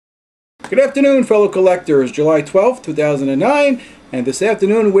Good afternoon, fellow collectors. July 12th, 2009, and this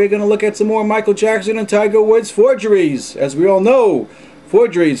afternoon we're going to look at some more Michael Jackson and Tiger Woods forgeries. As we all know,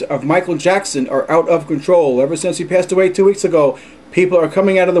 forgeries of Michael Jackson are out of control. Ever since he passed away 2 weeks ago, people are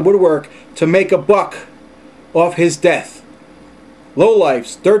coming out of the woodwork to make a buck off his death.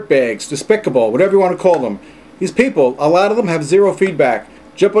 Lowlifes, dirtbags, despicable, whatever you want to call them. These people, a lot of them have zero feedback,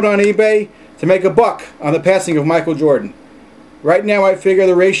 jumping on eBay to make a buck on the passing of Michael Jordan. Right now I figure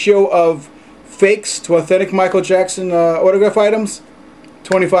the ratio of fakes to authentic Michael Jackson autograph items,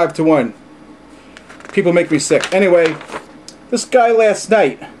 25-1. People make me sick. Anyway, this guy last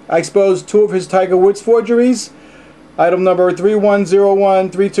night, I exposed 2 of his Tiger Woods forgeries. Item number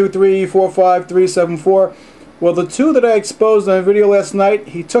 3101, 323, 45374. Well, the 2 that I exposed on a video last night,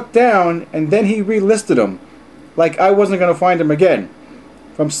 he took down and then he relisted them. Like I wasn't going to find them again.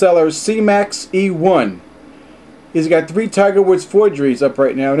 From seller C-Max E1. He's got 3 Tiger Woods forgeries up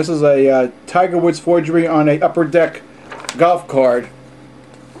right now. This is a Tiger Woods forgery on a Upper Deck golf card.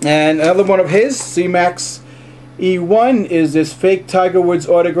 And another one of his, C-Max E1, is this fake Tiger Woods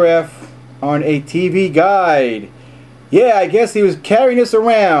autograph on a TV guide. Yeah, I guess he was carrying this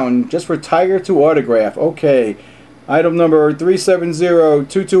around just for Tiger to autograph. Okay. Item number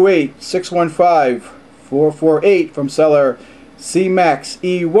 370-228-615-448 from seller C-Max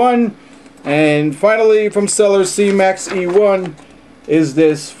E1. And finally, from seller C-Max E1 is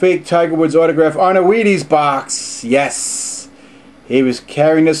this fake Tiger Woods autograph on a Wheaties box. Yes! He was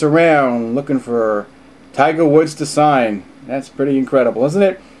carrying this around looking for Tiger Woods to sign. That's pretty incredible, isn't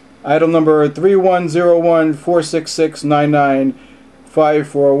it? Item number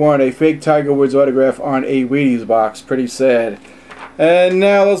 3101-466-99541. A fake Tiger Woods autograph on a Wheaties box. Pretty sad. And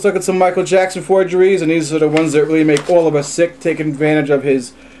now let's look at some Michael Jackson forgeries. And these are the ones that really make all of us sick, taking advantage of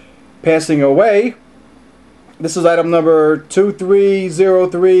his passing away. This is item number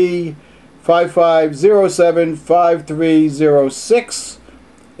 2303-5507-5306.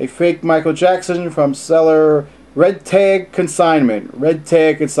 A fake Michael Jackson from seller Red Tag Consignment. Red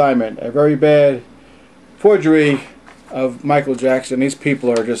Tag Consignment. A very bad forgery of Michael Jackson. These people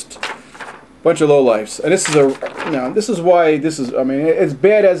are just a bunch of lowlifes. And this is this is why this is, I mean, it's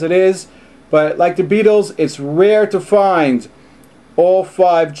bad as it is, but like the Beatles, it's rare to find all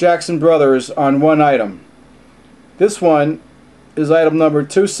 5 Jackson brothers on one item. This one is item number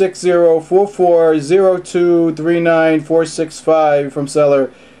 260-4402-39465 from seller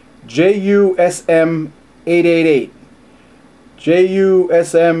JUSM888.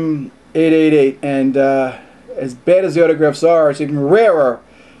 JUSM888. And as bad as the autographs are, it's even rarer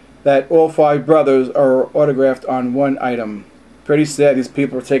that all 5 brothers are autographed on one item. Pretty sad. These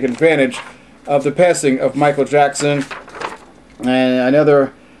people are taking advantage of the passing of Michael Jackson. And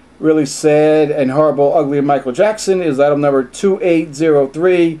another really sad and horrible, ugly Michael Jackson is item number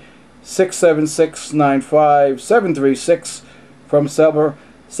 2803-676-95736 from seller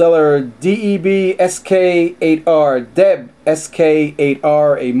DEB SK8R, Deb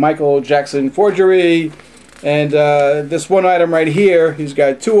SK8R, a Michael Jackson forgery. And this one item right here, he's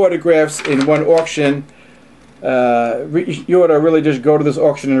got 2 autographs in one auction. You ought to really just go to this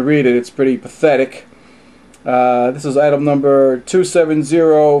auction and read it. It's pretty pathetic. This is item number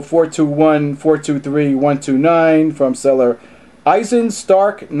 270-421-423-129 from seller Eisen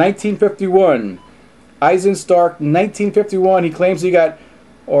Stark 1951. Eisen Stark 1951. He claims he got,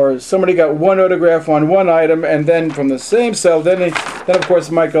 or somebody got 1 autograph on one item, and then from the same sale, then of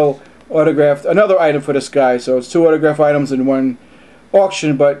course Michael autographed another item for this guy. So it's 2 autograph items in one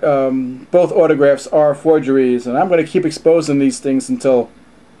auction, but both autographs are forgeries, and I'm going to keep exposing these things until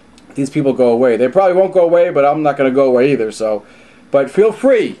these people go away. They probably won't go away, but I'm not going to go away either. So, but feel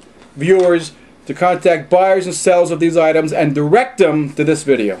free, viewers, to contact buyers and sellers of these items and direct them to this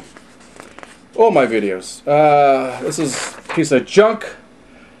video. All my videos. This is a piece of junk.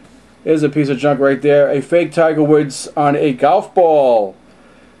 There's a piece of junk right there. A fake Tiger Woods on a golf ball.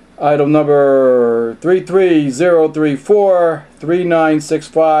 Item number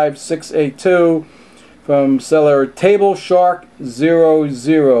 33034-3965-682 from seller Table Shark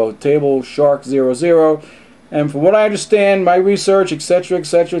 00. Table Shark 00. And from what I understand, my research, etc.,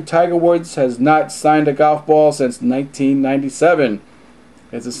 etc., Tiger Woods has not signed a golf ball since 1997.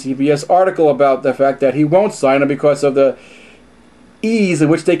 There's a CBS article about the fact that he won't sign them because of the ease in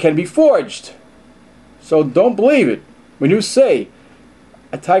which they can be forged. So don't believe it when you say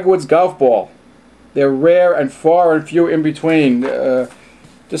a Tiger Woods golf ball. They're rare and far and few in between.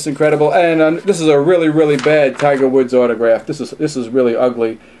 Just incredible. And this is a really, really bad Tiger Woods autograph. This is really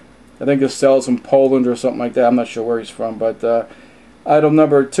ugly. I think this sells in Poland or something like that. I'm not sure where he's from, but item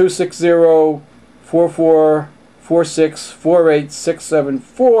number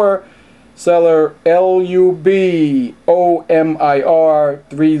 260-4446-48674. seller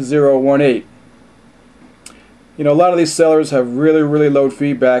LUBOMIR3018. You know, a lot of these sellers have really low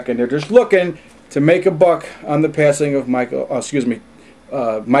feedback, and they're just looking to make a buck on the passing of Michael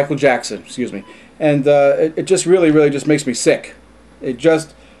Jackson, and it just really just makes me sick. It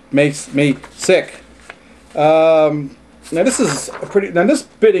just makes me sick. Now this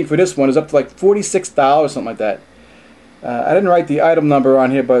bidding for this one is up to like $46, something like that. I didn't write the item number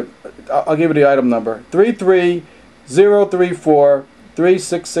on here, but I'll give you the item number: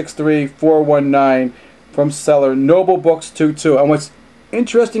 330343663 from seller Noble Books 22. And what's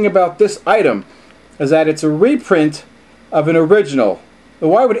interesting about this item is that it's a reprint of an original. Now,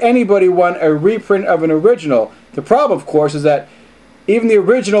 why would anybody want a reprint of an original? The problem, of course, is that even the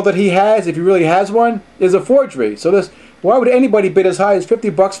original that he has, if he really has one, is a forgery. So why would anybody bid as high as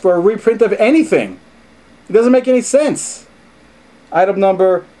 $50 for a reprint of anything? It doesn't make any sense. Item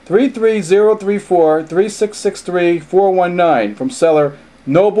number 330343663 from seller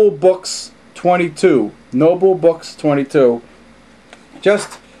Noble Books 22. Noble Books 22.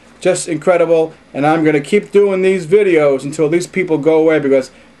 Just incredible, and I'm going to keep doing these videos until these people go away, because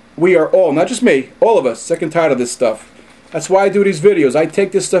we are all, not just me, all of us, sick and tired of this stuff. That's why I do these videos. I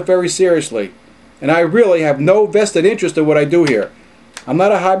take this stuff very seriously, and I really have no vested interest in what I do here. I'm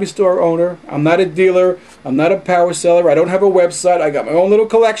not a hobby store owner. I'm not a dealer. I'm not a power seller. I don't have a website. I got my own little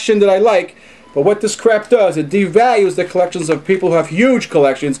collection that I like. But what this crap does, it devalues the collections of people who have huge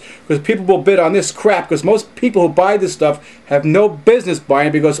collections, because people will bid on this crap, because most people who buy this stuff have no business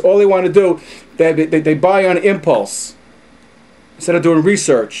buying, because all they want to do, they buy on impulse instead of doing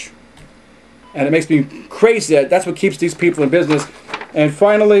research. And it makes me crazy. That's what keeps these people in business. And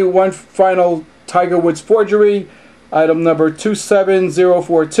finally, one final Tiger Woods forgery, item number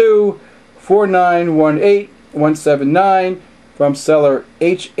 270424918-179 from seller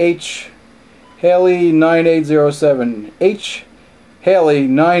HH Haley 9807. H Haley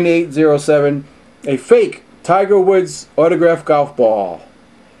 9807, a fake Tiger Woods autographed golf ball.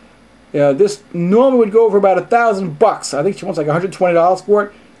 This normally would go for about $1,000. I think she wants like $120 for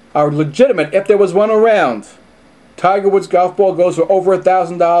it. Are legitimate if there was one around. Tiger Woods golf ball goes for over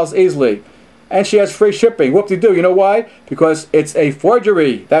 $1,000 easily, and she has free shipping. Whoop-de-doo. You know why? Because it's a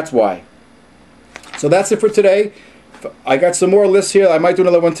forgery. That's why. So that's it for today. I got some more lists here. I might do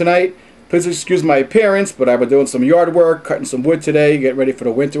another one tonight. Please excuse my appearance, but I've been doing some yard work, cutting some wood today, getting ready for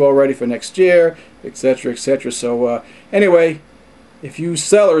the winter already for next year, etc., etc. So anyway, if you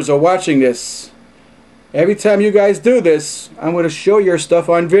sellers are watching this, every time you guys do this, I'm going to show your stuff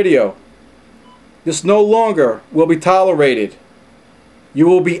on video. This no longer will be tolerated. You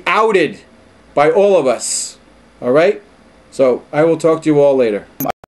will be outed by all of us. Alright? So I will talk to you all later.